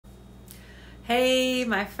Hey,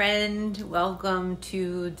 my friend, welcome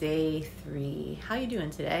to day 3. How you doing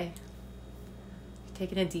today?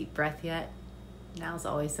 Taking a deep breath yet? Now's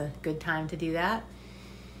always a good time to do that.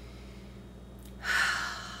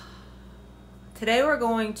 Today we're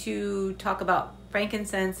going to talk about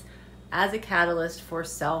frankincense as a catalyst for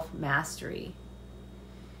self-mastery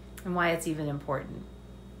and why it's even important.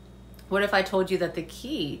 What if I told you that the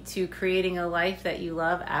key to creating a life that you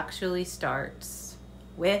love actually starts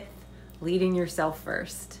with leading yourself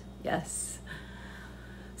first? Yes.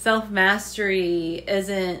 Self-mastery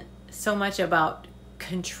isn't so much about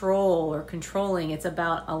control or controlling. It's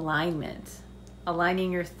about alignment.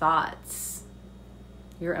 Aligning your thoughts,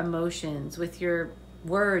 your emotions with your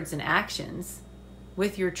words and actions,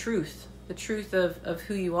 with your truth, the truth of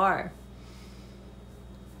who you are.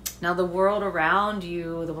 Now, the world around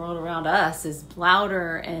you, the world around us is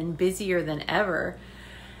louder and busier than ever.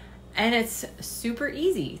 And it's super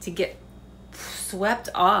easy to get swept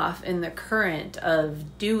off in the current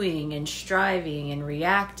of doing and striving and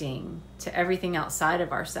reacting to everything outside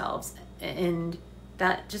of ourselves. And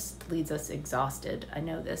that just leaves us exhausted. I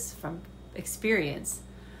know this from experience.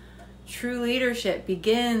 True leadership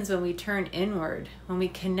begins when we turn inward, when we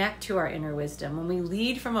connect to our inner wisdom, when we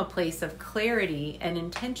lead from a place of clarity and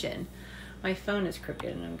intention. My phone is crooked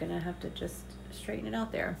and I'm going to have to just straighten it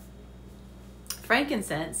out there.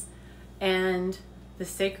 Frankincense and the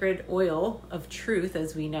sacred oil of truth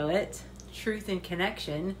as we know it, truth and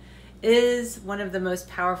connection, is one of the most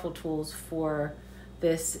powerful tools for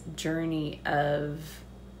this journey of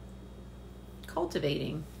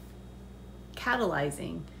cultivating,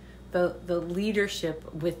 catalyzing the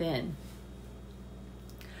leadership within.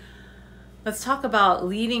 Let's talk about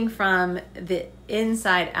leading from the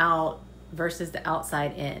inside out versus the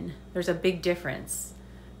outside in. There's a big difference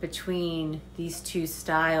between these two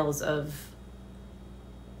styles of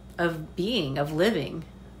being, of living.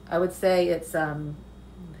 I would say it's hair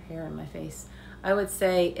in my face. I would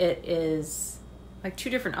say it is like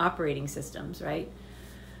two different operating systems, right?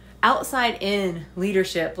 Outside in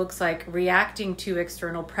leadership looks like reacting to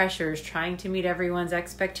external pressures, trying to meet everyone's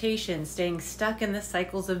expectations, staying stuck in the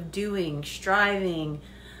cycles of doing, striving,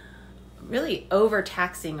 really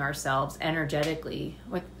overtaxing ourselves energetically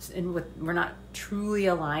we're not truly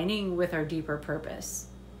aligning with our deeper purpose.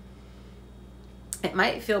 It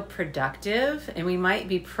might feel productive, and we might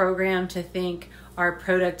be programmed to think our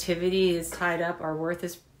productivity is tied up, our worth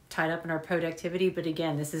is tied up in our productivity. But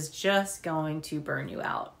again, this is just going to burn you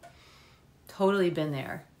out. Totally been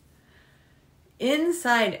there.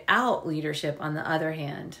 Inside out leadership, on the other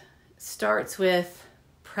hand, starts with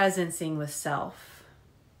presencing with self,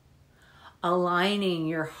 aligning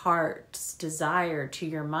your heart's desire to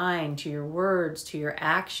your mind, to your words, to your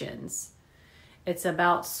actions. It's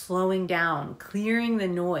about slowing down, clearing the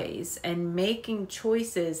noise, and making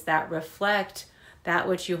choices that reflect that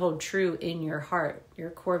which you hold true in your heart, your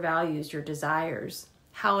core values, your desires,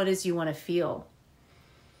 how it is you want to feel.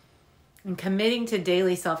 And committing to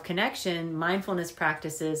daily self-connection, mindfulness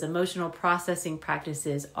practices, emotional processing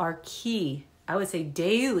practices are key, I would say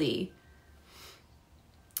daily,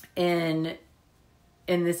 in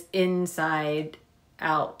this inside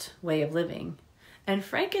out way of living. And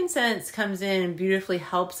frankincense comes in and beautifully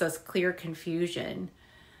helps us clear confusion,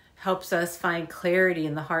 helps us find clarity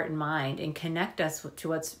in the heart and mind, and connect us to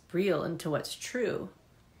what's real and to what's true.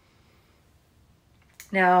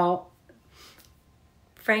 Now,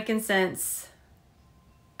 frankincense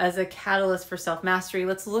as a catalyst for self-mastery,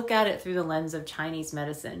 let's look at it through the lens of Chinese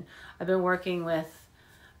medicine. I've been working with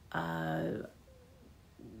the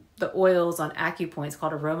oils on acupoints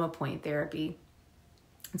called aroma point therapy.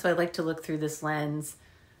 And so I like to look through this lens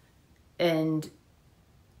and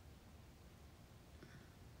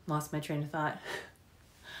lost my train of thought.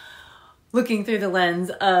 Looking through the lens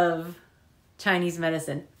of Chinese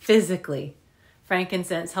medicine physically.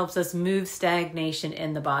 Frankincense helps us move stagnation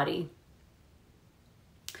in the body.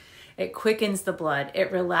 It quickens the blood.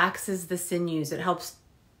 It relaxes the sinews. It helps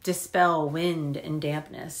dispel wind and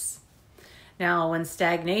dampness. Now, when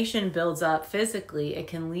stagnation builds up physically, it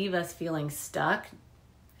can leave us feeling stuck.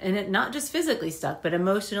 And it not just physically stuck, but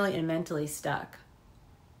emotionally and mentally stuck.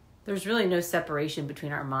 There's really no separation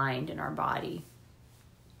between our mind and our body.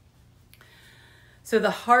 So the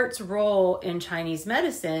heart's role in Chinese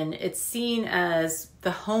medicine, it's seen as the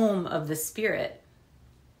home of the spirit.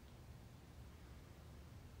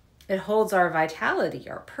 It holds our vitality,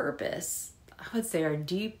 our purpose, I would say our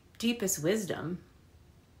deepest wisdom.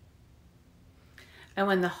 And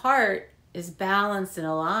when the heart is balanced and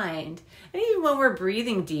aligned. And even when we're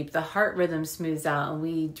breathing deep, the heart rhythm smooths out and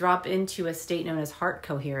we drop into a state known as heart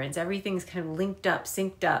coherence. Everything's kind of linked up,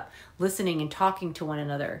 synced up, listening and talking to one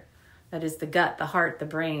another. That is the gut, the heart, the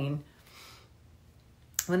brain.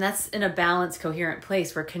 When that's in a balanced, coherent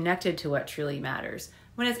place, we're connected to what truly matters.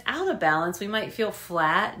 When it's out of balance, we might feel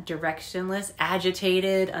flat, directionless,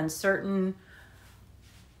 agitated, uncertain,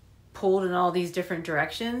 pulled in all these different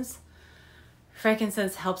directions.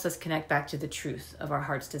 Frankincense helps us connect back to the truth of our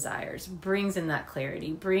heart's desires, brings in that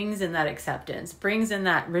clarity, brings in that acceptance, brings in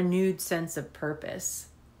that renewed sense of purpose.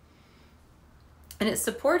 And it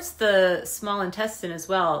supports the small intestine as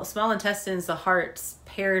well. Small intestine is the heart's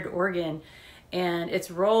paired organ, and its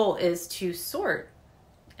role is to sort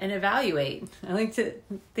and evaluate. I like to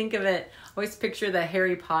think of it, always picture the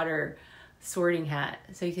Harry Potter sorting hat.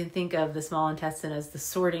 So you can think of the small intestine as the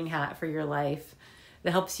sorting hat for your life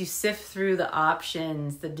that helps you sift through the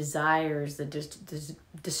options, the desires, the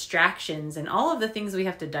distractions, and all of the things we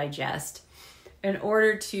have to digest in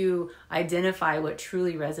order to identify what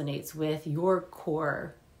truly resonates with your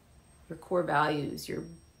core values,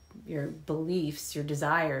 your beliefs, your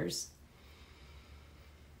desires.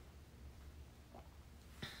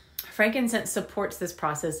 Frankincense supports this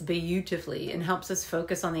process beautifully and helps us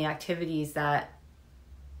focus on the activities that,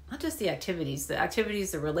 not just the activities,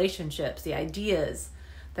 the relationships, the ideas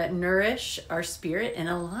that nourish our spirit and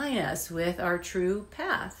align us with our true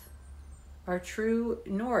path, our true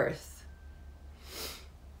north.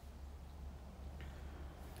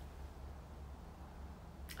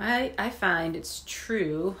 I find it's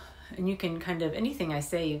true, and you can kind of, anything I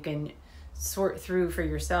say, you can sort through for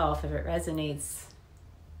yourself. If it resonates,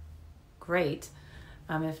 great.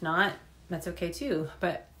 If not, that's okay too.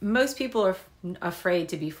 But most people are afraid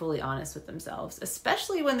to be fully honest with themselves,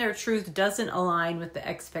 especially when their truth doesn't align with the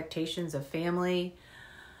expectations of family,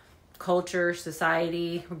 culture,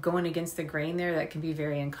 society. We're going against the grain there. That can be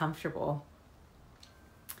very uncomfortable.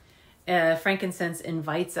 Frankincense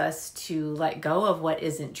invites us to let go of what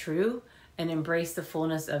isn't true and embrace the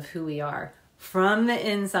fullness of who we are from the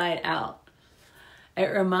inside out. It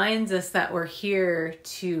reminds us that we're here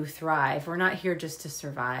to thrive. We're not here just to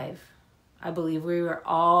survive. I believe we are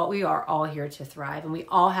all here to thrive, and we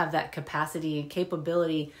all have that capacity and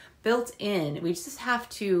capability built in. We just have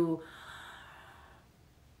to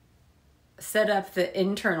set up the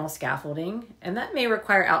internal scaffolding, and that may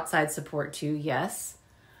require outside support too, yes.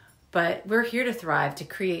 But we're here to thrive, to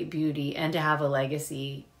create beauty, and to have a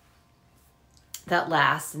legacy that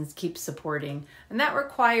lasts and keeps supporting. And that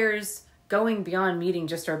requires going beyond meeting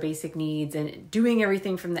just our basic needs and doing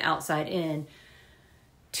everything from the outside in,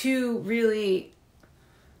 to really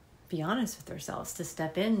be honest with ourselves, to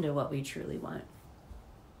step into what we truly want.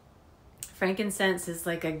 Frankincense is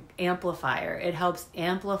like an amplifier. It helps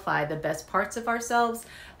amplify the best parts of ourselves,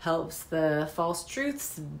 helps the false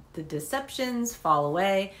truths, the deceptions fall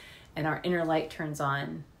away, and our inner light turns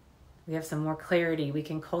on. We have some more clarity. We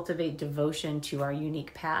can cultivate devotion to our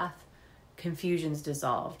unique path. Confusion's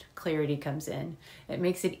dissolved. Clarity comes in. It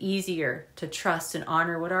makes it easier to trust and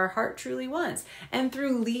honor what our heart truly wants. And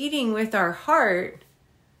through leading with our heart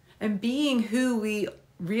and being who we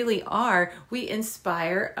really are, we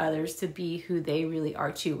inspire others to be who they really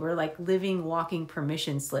are too. We're like living, walking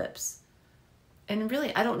permission slips. And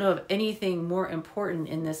really, I don't know of anything more important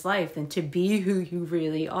in this life than to be who you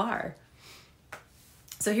really are.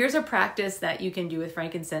 So here's a practice that you can do with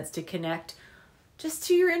frankincense to connect just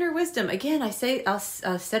to your inner wisdom. Again, I've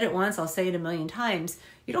said it once, I'll say it a million times.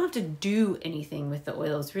 You don't have to do anything with the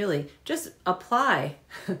oils, really. Just apply.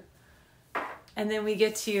 And then we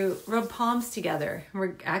get to rub palms together.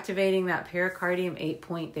 We're activating that pericardium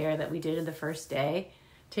 8-point there that we did in the first day.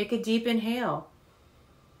 Take a deep inhale.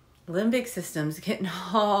 Limbic system's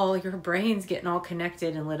your brain's getting all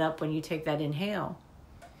connected and lit up when you take that inhale.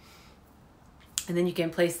 And then you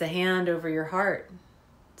can place the hand over your heart.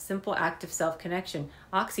 Simple act of self-connection.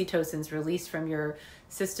 Oxytocin's released from your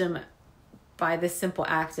system by this simple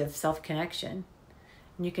act of self-connection.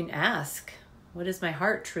 And you can ask, what does my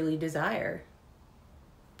heart truly desire?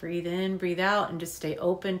 Breathe in, breathe out, and just stay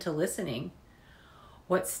open to listening.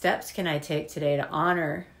 What steps can I take today to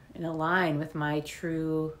honor and align with my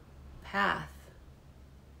true path?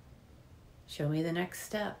 Show me the next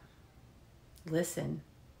step. Listen.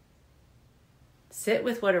 Sit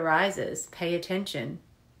with what arises. Pay attention.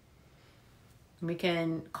 We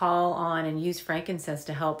can call on and use frankincense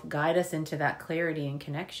to help guide us into that clarity and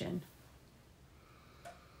connection.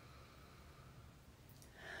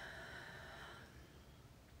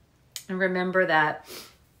 And remember that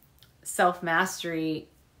self-mastery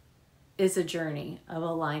is a journey of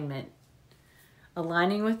alignment.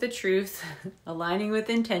 aligning with the truth, aligning with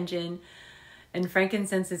intention. And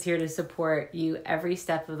frankincense is here to support you every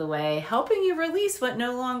step of the way, helping you release what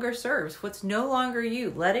no longer serves, what's no longer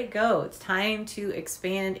you. Let it go. It's time to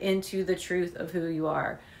expand into the truth of who you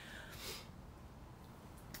are.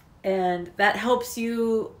 And that helps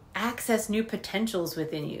you access new potentials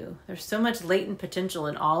within you. There's so much latent potential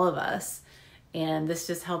in all of us. And this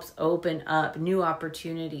just helps open up new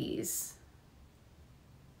opportunities,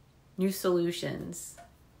 new solutions,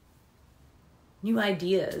 new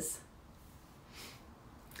ideas.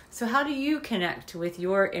 So how do you connect with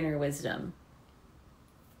your inner wisdom?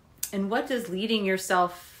 And what does leading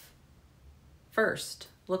yourself first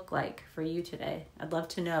look like for you today? I'd love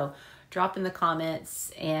to know. Drop in the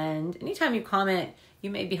comments, and anytime you comment, you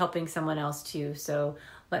may be helping someone else too. So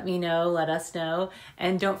let me know, let us know.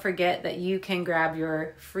 And don't forget that you can grab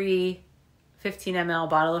your free 15 ml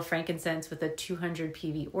bottle of frankincense with a 200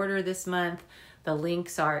 PV order this month. The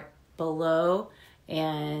links are below.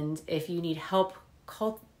 And if you need help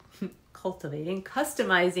cultivating,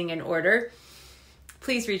 customizing an order,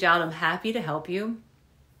 please reach out. I'm happy to help you.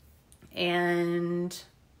 And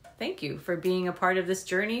thank you for being a part of this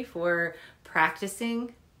journey, for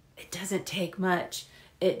practicing. It doesn't take much.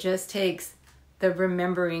 It just takes the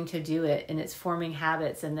remembering to do it, and it's forming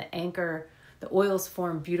habits, and the oils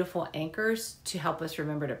form beautiful anchors to help us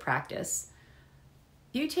remember to practice.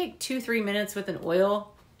 You take 2-3 minutes with an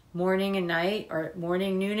oil morning and night, or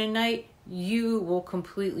morning, noon, and night, you will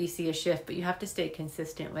completely see a shift, but you have to stay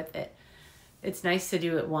consistent with it. It's nice to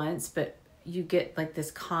do it once, but you get like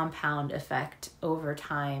this compound effect over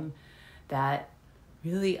time that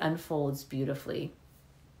really unfolds beautifully.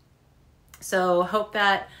 So hope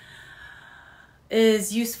that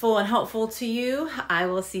is useful and helpful to you. I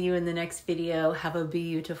will see you in the next video. Have a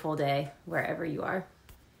beautiful day wherever you are.